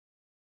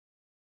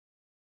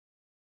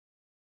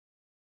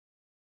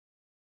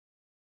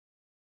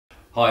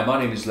Hi, my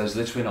name is Les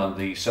Litwin. I'm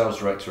the Sales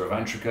Director of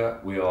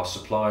Antrica. We are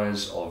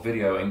suppliers of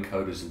video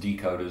encoders and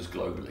decoders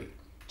globally.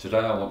 Today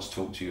I want to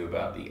talk to you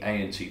about the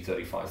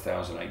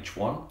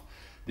ANT-35000H1.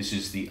 This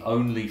is the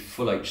only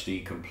Full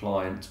HD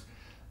compliant,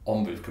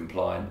 ONVIF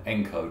compliant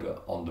encoder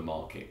on the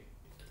market.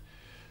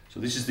 So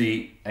this is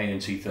the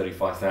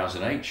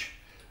ANT-35000H.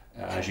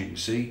 As you can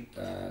see,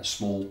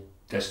 small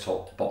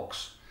desktop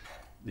box.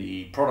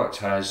 The product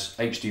has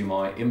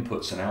HDMI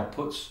inputs and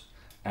outputs,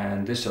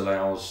 and this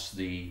allows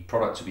the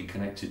product to be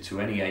connected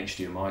to any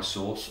HDMI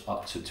source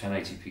up to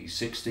 1080p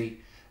 60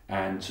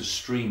 and to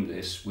stream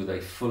this with a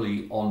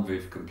fully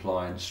ONVIF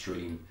compliant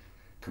stream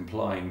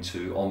complying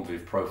to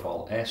ONVIF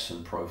Profile S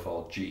and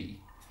Profile G.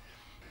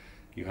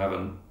 You have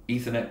an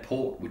Ethernet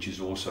port, which is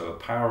also a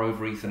power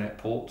over Ethernet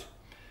port,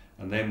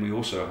 and then we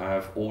also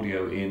have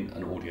audio in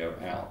and audio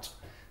out.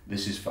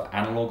 This is for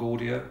analog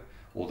audio,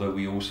 although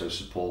we also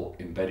support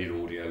embedded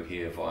audio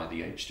here via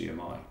the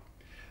HDMI.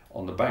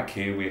 On the back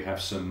here we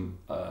have some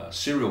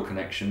serial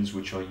connections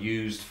which are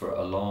used for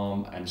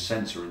alarm and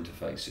sensor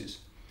interfaces.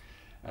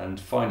 And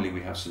finally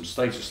we have some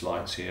status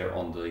lights here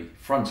on the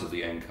front of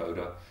the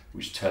encoder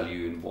which tell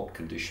you in what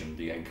condition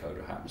the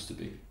encoder happens to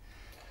be.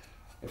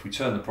 If we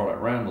turn the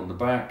product around, on the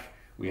back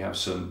we have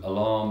some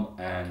alarm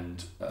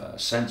and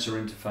sensor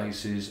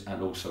interfaces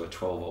and also a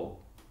 12-volt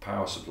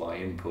power supply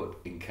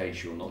input in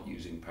case you're not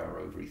using power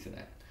over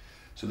Ethernet.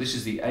 So this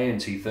is the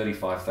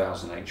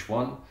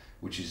ANT-35000H1,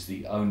 which is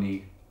the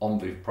only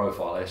ONVIF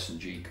Profile S and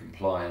G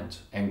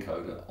compliant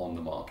encoder on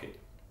the market.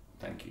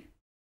 Thank you.